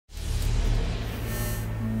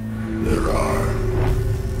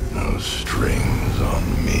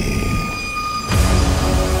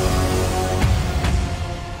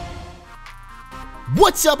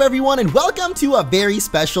What's up everyone, and welcome to a very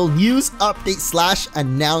special news update slash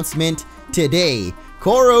announcement today.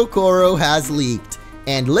 Koro has leaked,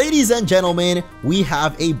 and ladies and gentlemen, we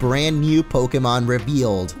have a brand new Pokemon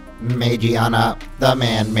revealed. Magiana, the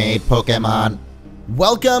man-made Pokemon.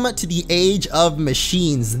 Welcome to the age of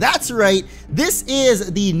machines. That's right, this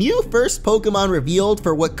is the new first Pokemon revealed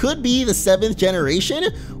for what could be the 7th generation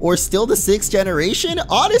or still the 6th generation.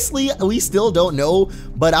 Honestly, we still don't know,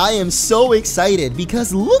 but I am so excited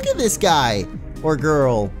because look at this guy or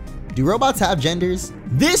girl. Do robots have genders?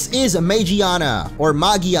 This is Magiana or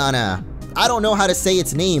Magiana. I don't know how to say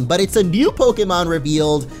its name, but it's a new Pokemon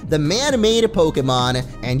revealed, the man-made Pokemon,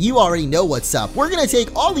 and you already know what's up. We're gonna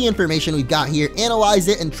take all the information we've got here, analyze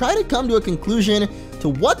it, and try to come to a conclusion to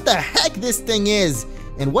what the heck this thing is,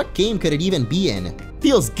 and what game could it even be in.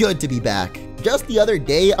 Feels good to be back. Just the other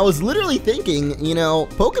day, I was literally thinking, you know,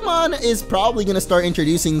 Pokemon is probably going to start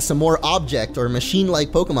introducing some more object or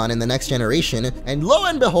machine-like Pokemon in the next generation, and lo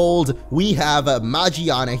and behold, we have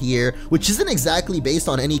Magiana here, which isn't exactly based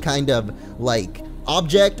on any kind of, like,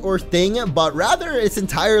 object or thing, but rather it's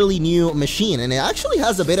entirely new machine, and it actually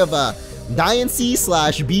has a bit of a Diancie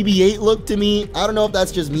slash BB-8 look to me. I don't know if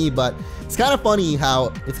that's just me, but it's kind of funny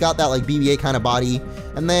how it's got that like BB-8 kind of body.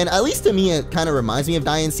 And then at least to me, it kind of reminds me of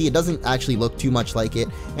Diancie. It doesn't actually look too much like it.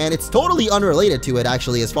 And it's totally unrelated to it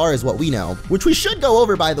actually as far as what we know, which we should go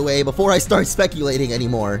over by the way before I start speculating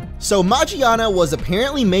anymore. So Magiana was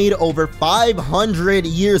apparently made over 500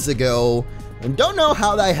 years ago. And don't know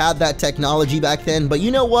how they had that technology back then, but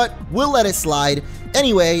you know what? We'll let it slide.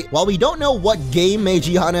 Anyway, while we don't know what game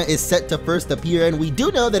Magiana is set to first appear in, we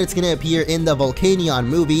do know that it's going to appear in the Volcanion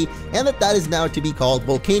movie, and that is now to be called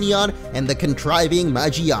Volcanion and the Contriving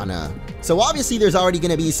Magiana. So obviously there's already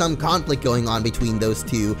going to be some conflict going on between those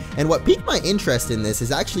two, and what piqued my interest in this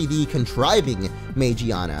is actually the Contriving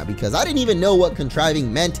Magiana, because I didn't even know what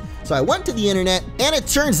contriving meant, so I went to the internet, and it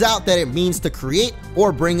turns out that it means to create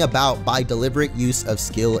or bring about by deliberate use of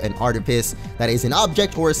skill and artifice, that is an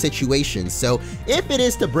object or a situation. So if it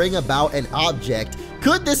is to bring about an object,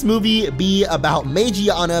 could this movie be about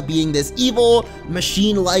Magiana being this evil,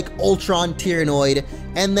 machine-like Ultron Tyrannoid,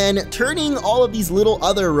 and then turning all of these little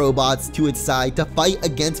other robots to its side to fight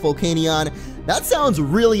against Volcanion? That sounds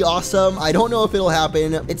really awesome. I don't know if it'll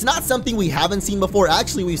happen. It's not something we haven't seen before.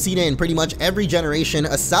 Actually, we've seen it in pretty much every generation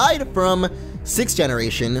aside from 6th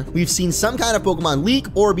generation. We've seen some kind of Pokemon leak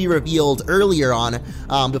or be revealed earlier on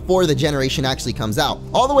before the generation actually comes out.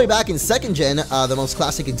 All the way back in 2nd gen, the most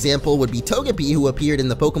classic example would be Togepi, who appeared in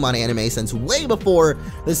the Pokemon anime since way before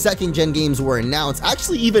the 2nd gen games were announced.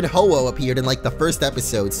 Actually, even Ho-Oh appeared in like the first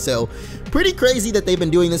episode. So pretty crazy that they've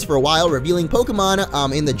been doing this for a while, revealing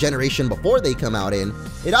Pokemon in the generation before they come out in.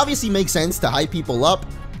 It obviously makes sense to hype people up,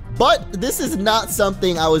 but this is not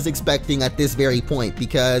something I was expecting at this very point,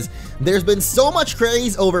 because there's been so much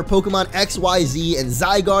craze over Pokemon XYZ and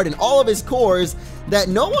Zygarde and all of his cores that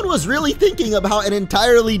no one was really thinking about an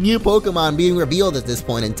entirely new Pokemon being revealed at this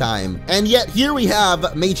point in time. And yet here we have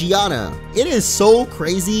Magiana. It is so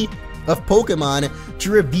crazy of Pokemon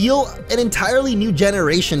to reveal an entirely new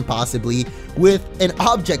generation possibly with an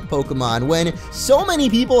object Pokemon when so many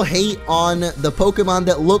people hate on the Pokemon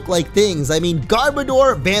that look like things. I mean,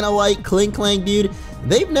 Garbodor, Vanillite, Klinklang, dude,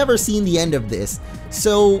 they've never seen the end of this.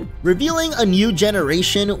 So revealing a new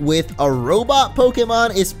generation with a robot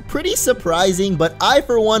Pokemon is pretty surprising, but I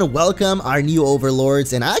for one welcome our new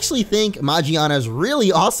overlords, and I actually think Magiana is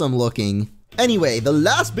really awesome looking. Anyway, the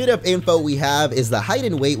last bit of info we have is the height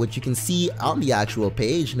and weight, which you can see on the actual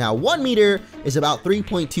page. Now, 1 meter is about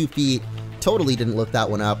 3.2 feet. Totally didn't look that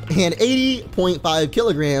one up. And 80.5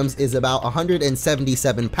 kilograms is about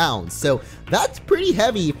 177 pounds. So that's pretty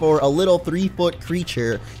heavy for a little 3-foot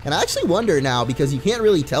creature. And I actually wonder now, because you can't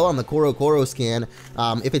really tell on the Koro scan,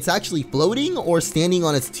 if it's actually floating or standing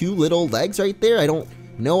on its 2 little legs right there. I don't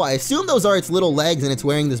know. I assume those are its little legs, and it's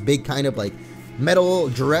wearing this big kind of like metal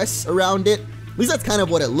dress around it. At least that's kind of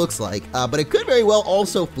what it looks like, but it could very well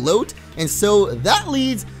also float, and so that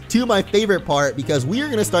leads to my favorite part, because we are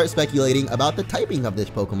going to start speculating about the typing of this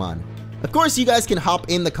Pokemon. Of course, you guys can hop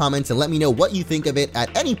in the comments and let me know what you think of it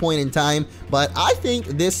at any point in time, but I think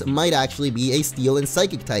this might actually be a Steel and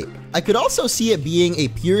Psychic type. I could also see it being a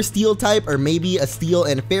pure Steel type, or maybe a Steel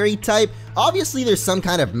and Fairy type. Obviously, there's some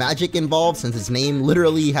kind of magic involved since its name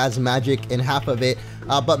literally has magic in half of it,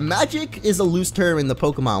 but magic is a loose term in the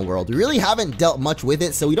Pokemon world. We really haven't dealt much with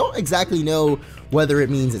it, so we don't exactly know whether it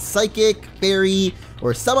means it's Psychic, Fairy,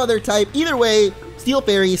 or some other type. Either way, Steel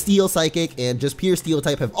Fairy, Steel Psychic, and just pure Steel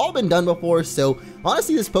type have all been done before, so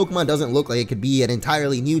honestly this Pokemon doesn't look like it could be an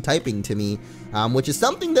entirely new typing to me, which is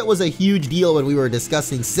something that was a huge deal when we were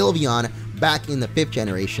discussing Sylveon back in the 5th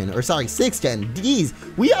generation, or sorry, 6th gen. Geez,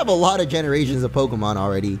 we have a lot of generations of Pokemon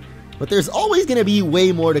already. But there's always going to be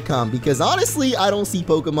way more to come, because honestly, I don't see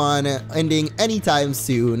Pokemon ending anytime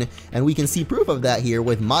soon, and we can see proof of that here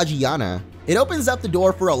with Magiana. It opens up the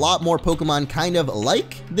door for a lot more Pokemon kind of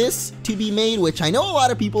like this to be made, which I know a lot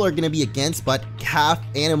of people are going to be against, but half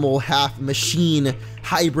animal, half machine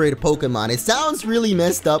hybrid Pokemon. It sounds really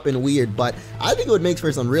messed up and weird, but I think it would make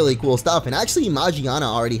for some really cool stuff. And actually, Magiana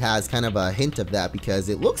already has kind of a hint of that, because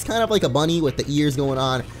it looks kind of like a bunny with the ears going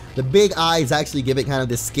on. The big eyes actually give it kind of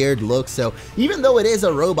this scared look, so even though it is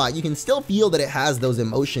a robot, you can still feel that it has those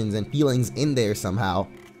emotions and feelings in there somehow.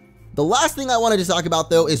 The last thing I wanted to talk about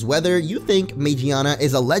though is whether you think Magiana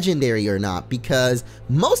is a legendary or not, because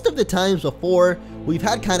most of the times before, we've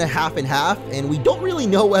had kind of half and half, and we don't really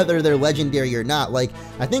know whether they're legendary or not. Like,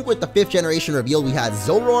 I think with the 5th generation reveal, we had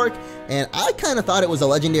Zoroark, and I kind of thought it was a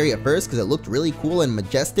legendary at first because it looked really cool and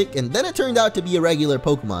majestic, and then it turned out to be a regular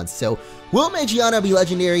Pokemon. So, will Magiana be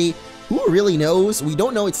legendary? Who really knows? We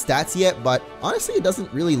don't know its stats yet, but honestly, it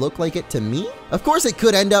doesn't really look like it to me. Of course, it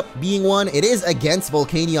could end up being one. It is against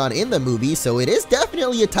Volcanion in the movie, so it is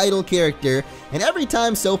definitely a title character. And every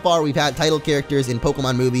time so far we've had title characters in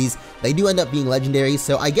Pokemon movies, they do end up being legendary.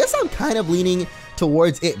 So I guess I'm kind of leaning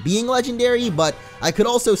towards it being legendary, but I could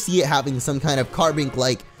also see it having some kind of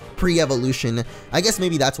Carbink-like pre-evolution. I guess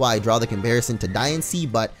maybe that's why I draw the comparison to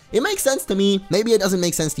Diancie, but it makes sense to me. Maybe it doesn't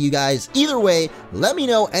make sense to you guys. Either way, let me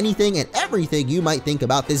know anything and everything you might think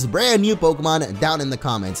about this brand new Pokemon down in the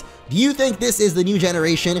comments. Do you think this is the new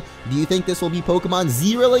generation? Do you think this will be Pokemon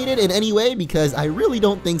Z related in any way? Because I really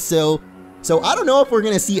don't think so. So I don't know if we're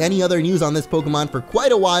going to see any other news on this Pokemon for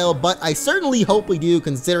quite a while, but I certainly hope we do,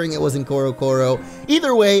 considering it was in Korokoro.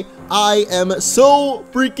 Either way, I am so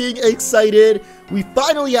freaking excited. We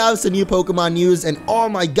finally have some new Pokemon news, and oh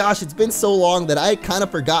my gosh, it's been so long that I kind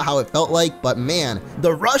of forgot how it felt like, but man,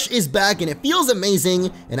 the rush is back and it feels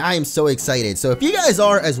amazing, and I am so excited. So if you guys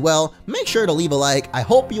are as well, make sure to leave a like. I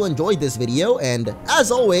hope you enjoyed this video, and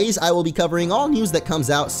as always, I will be covering all news that comes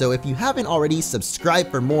out, so if you haven't already,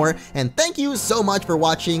 subscribe for more, and thank you so much for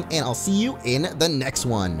watching, and I'll see you in the next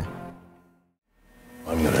one.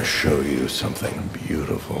 I'm gonna show you something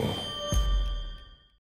beautiful.